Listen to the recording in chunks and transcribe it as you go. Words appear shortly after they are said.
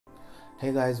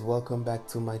Hey guys, welcome back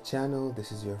to my channel.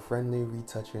 This is your friendly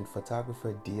retoucher and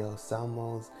photographer DL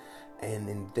Samuels, and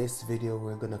in this video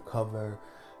we're gonna cover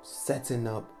setting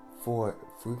up for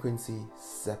frequency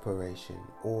separation,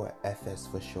 or FS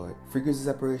for short. Frequency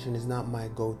separation is not my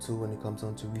go-to when it comes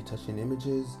on to retouching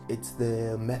images. It's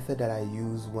the method that I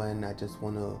use when I just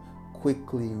want to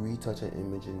quickly retouch an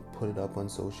image and put it up on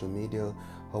social media.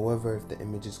 However, if the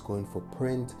image is going for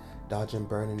print, dodge and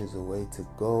burning is a way to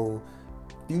go.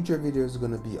 Future videos are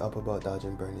going to be up about dodge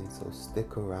and burning, so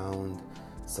stick around,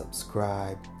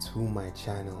 subscribe to my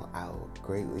channel. I'll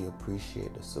greatly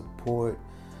appreciate the support,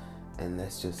 and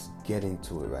let's just get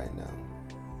into it right now.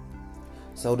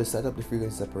 So to set up the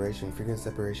frequency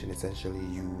separation, essentially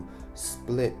you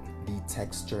split the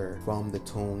texture from the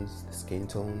tones, the skin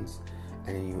tones,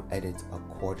 and then you edit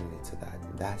accordingly to that.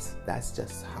 That's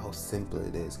just how simple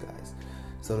it is, guys.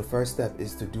 So the first step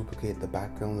is to duplicate the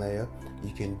background layer.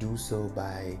 You can do so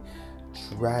by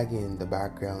dragging the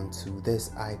background to this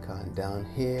icon down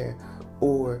here,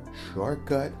 or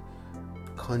shortcut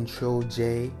Control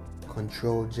J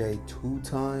 2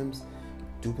 times,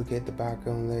 duplicate the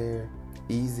background layer.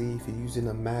 Easy. If you're using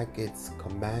a Mac, it's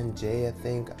Command J, I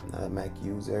think. I'm not a Mac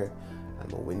user,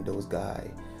 I'm a Windows guy.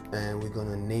 And we're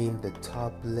gonna name the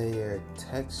top layer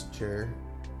texture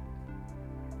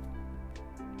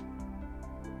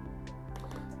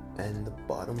and the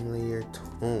bottom layer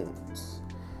tones.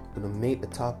 I'm gonna make the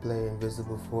top layer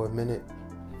invisible for a minute.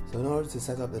 So in order to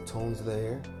set up the tones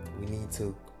layer, we need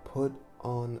to put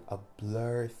on a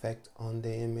blur effect on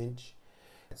the image.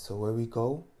 So where we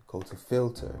go to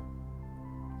filter,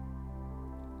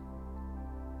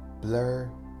 blur,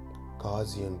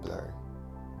 Gaussian blur.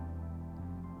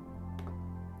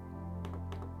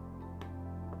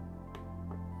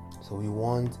 So we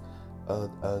want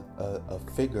a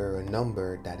figure, a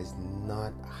number that is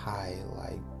not high,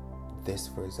 like this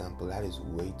for example. That is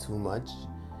way too much,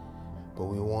 but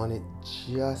we want it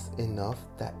just enough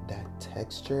that that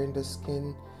texture in the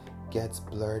skin gets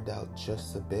blurred out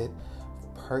just a bit.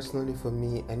 Personally, for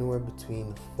me, anywhere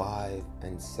between 5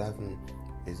 and 7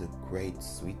 is a great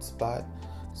sweet spot.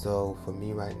 So for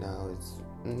me right now, it's,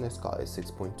 let's call it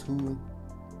 6.2,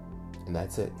 and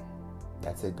that's it,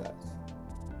 guys.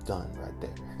 Done right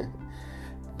there.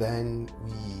 Then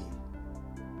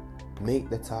we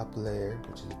make the top layer,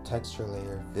 which is the texture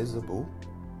layer, visible,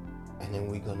 and then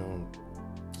we're gonna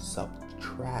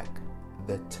subtract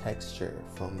the texture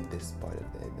from this part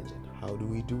of the image. And how do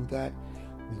we do that?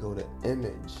 We go to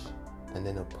image and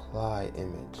then apply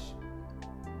image,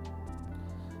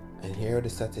 and here are the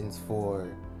settings for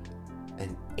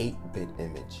an 8-bit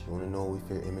image. You want to know if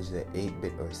your image is an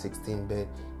 8-bit or 16-bit.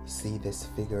 See this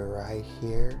figure right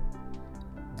here?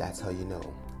 That's how you know.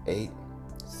 8,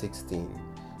 16.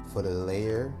 For the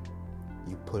layer,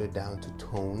 you put it down to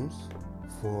tones.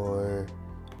 For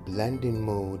blending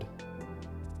mode,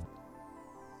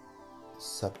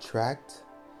 subtract,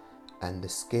 and the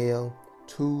scale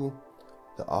 2,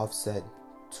 the offset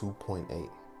 2.8.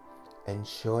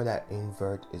 Ensure that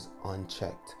invert is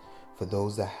unchecked. For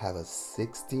those that have a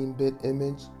 16-bit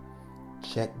image,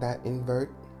 check that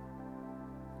invert.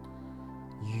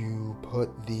 You put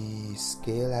the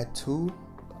scale at 2,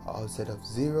 the offset of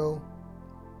 0,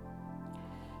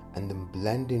 and the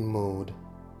blending mode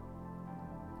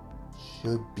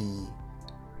should be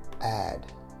add.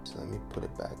 So let me put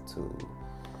it back to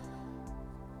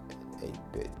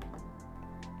 8-bit.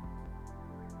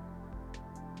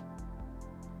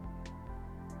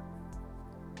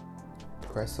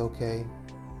 Press OK.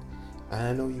 And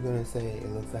I know you're gonna say it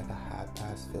looks like a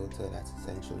half-pass filter. That's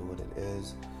essentially what it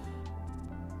is.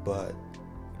 But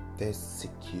they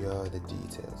secure the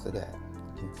details. Look at that.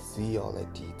 You can see all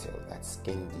that detail, that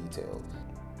skin detail,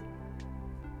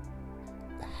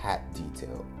 the hat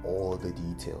detail, all the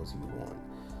details you want.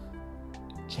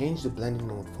 Change the blending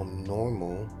mode from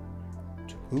normal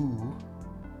to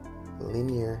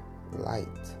linear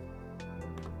light.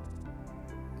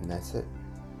 And that's it.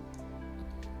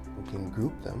 We can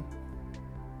group them.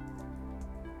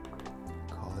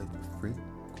 Call it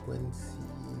frequency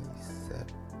separation.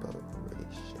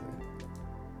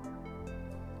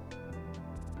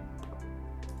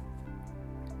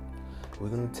 We're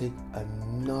going to take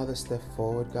another step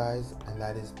forward, guys, and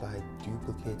that is by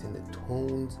duplicating the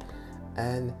tones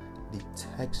and the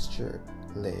texture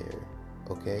layer.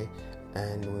 Okay,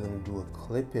 and we're going to do a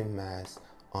clipping mask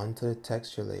onto the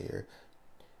texture layer.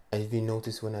 And if you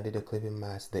notice, when I did a clipping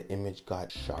mask, the image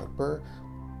got sharper.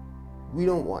 We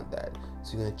don't want that,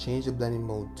 so you're going to change the blending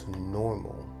mode to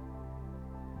normal.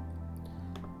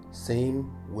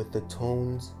 Same with the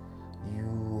tones.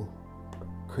 You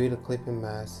create a clipping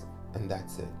mask, and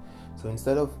that's it. So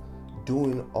instead of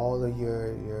doing all of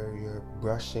your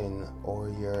brushing, or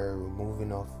you're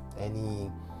removing off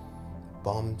any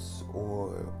bumps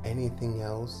or anything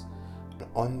else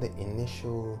on the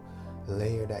initial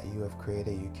layer that you have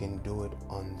created, you can do it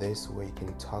on this, where you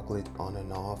can toggle it on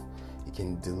and off. You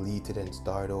can delete it and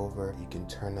start over. You can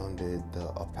turn on the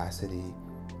opacity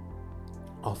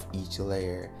of each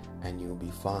layer and you'll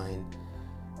be fine.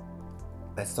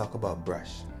 Let's talk about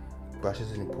brush. Brush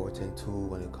is an important tool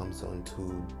when it comes on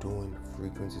to doing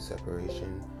frequency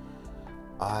separation.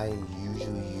 I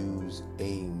usually use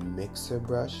a mixer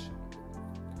brush.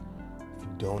 If you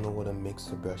don't know what a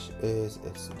mixer brush is,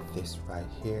 it's this right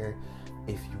here.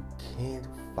 If you can't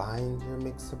find your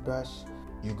mixer brush,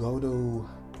 you go to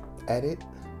edit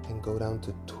and go down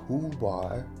to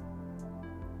toolbar.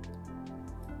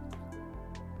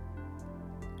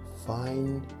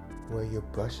 Find where your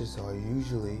brushes are.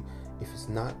 Usually, if it's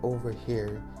not over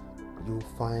here, you'll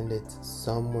find it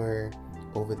somewhere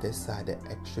over this side, the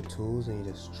extra tools, and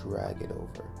you just drag it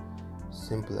over.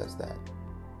 Simple as that.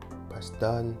 Press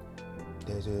done.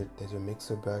 There's your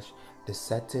mixer brush. The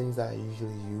settings that I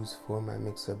usually use for my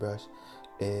mixer brush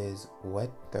is wet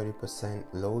 30%,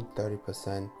 load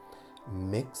 30%,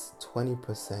 mix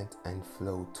 20%, and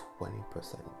flow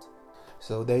 20%.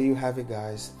 So there you have it,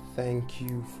 guys. Thank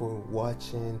you for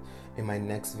watching. In my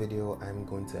next video, I'm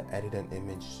going to edit an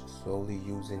image solely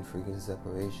using frequency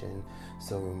separation.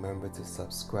 So remember to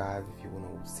subscribe if you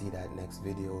want to see that next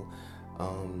video.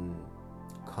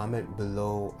 Comment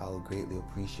below. I'll greatly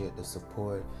appreciate the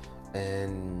support,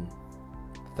 and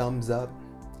thumbs up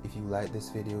if you like this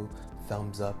video,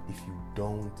 thumbs up if you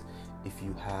don't. If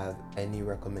you have any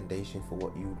recommendation for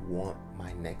what you'd want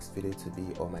my next video to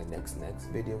be, or my next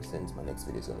video, since my next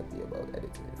video is going to be about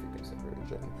editing and frequency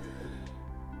separation,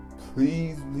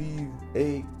 please leave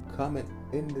a comment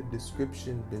in the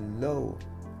description below.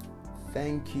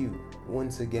 Thank you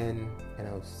once again, and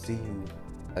I'll see you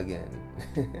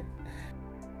again.